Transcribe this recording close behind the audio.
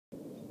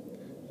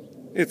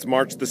It's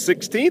March the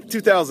 16th,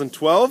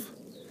 2012.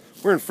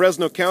 We're in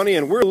Fresno County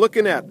and we're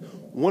looking at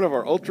one of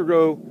our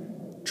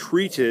UltraGrow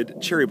treated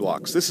cherry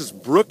blocks. This is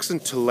Brooks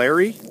and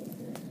Tulare.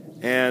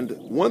 And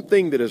one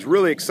thing that is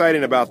really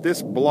exciting about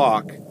this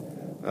block,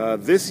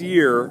 this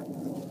year,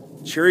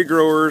 cherry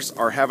growers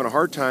are having a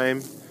hard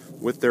time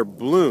with their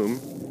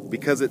bloom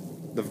because the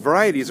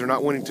varieties are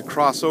not wanting to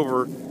cross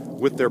over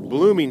with their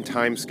blooming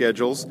time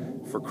schedules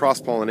for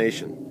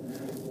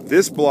cross-pollination.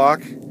 This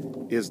block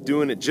is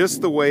doing it just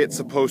the way it's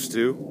supposed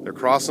to. They're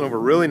crossing over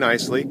really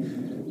nicely.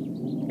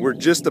 We're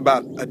just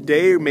about a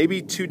day,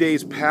 maybe 2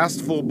 days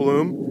past full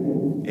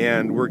bloom,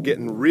 and we're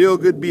getting real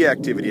good bee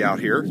activity out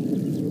here.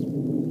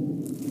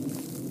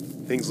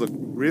 Things look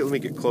real. Let me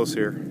get close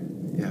here.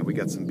 Yeah, we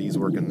got some bees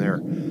working there.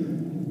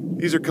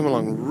 These are coming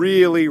along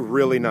really,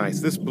 really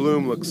nice. This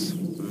bloom looks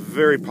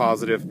very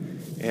positive,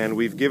 and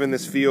we've given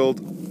this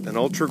field an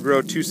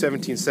UltraGrow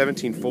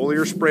 217-17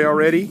 foliar spray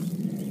already.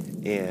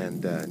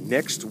 And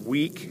next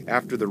week,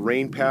 after the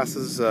rain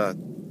passes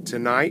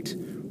tonight,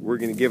 we're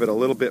going to give it a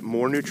little bit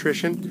more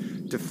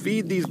nutrition to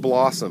feed these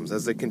blossoms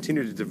as they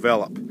continue to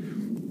develop.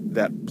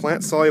 That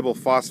plant-soluble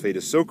phosphate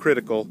is so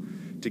critical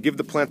to give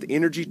the plant the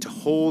energy to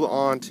hold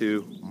on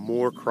to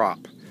more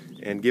crop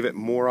and give it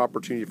more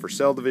opportunity for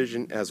cell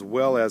division as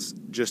well as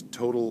just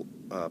total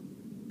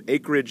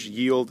acreage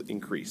yield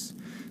increase.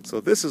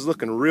 So this is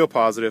looking real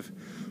positive.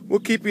 We'll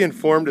keep you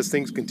informed as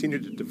things continue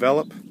to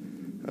develop.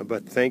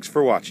 But thanks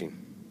for watching.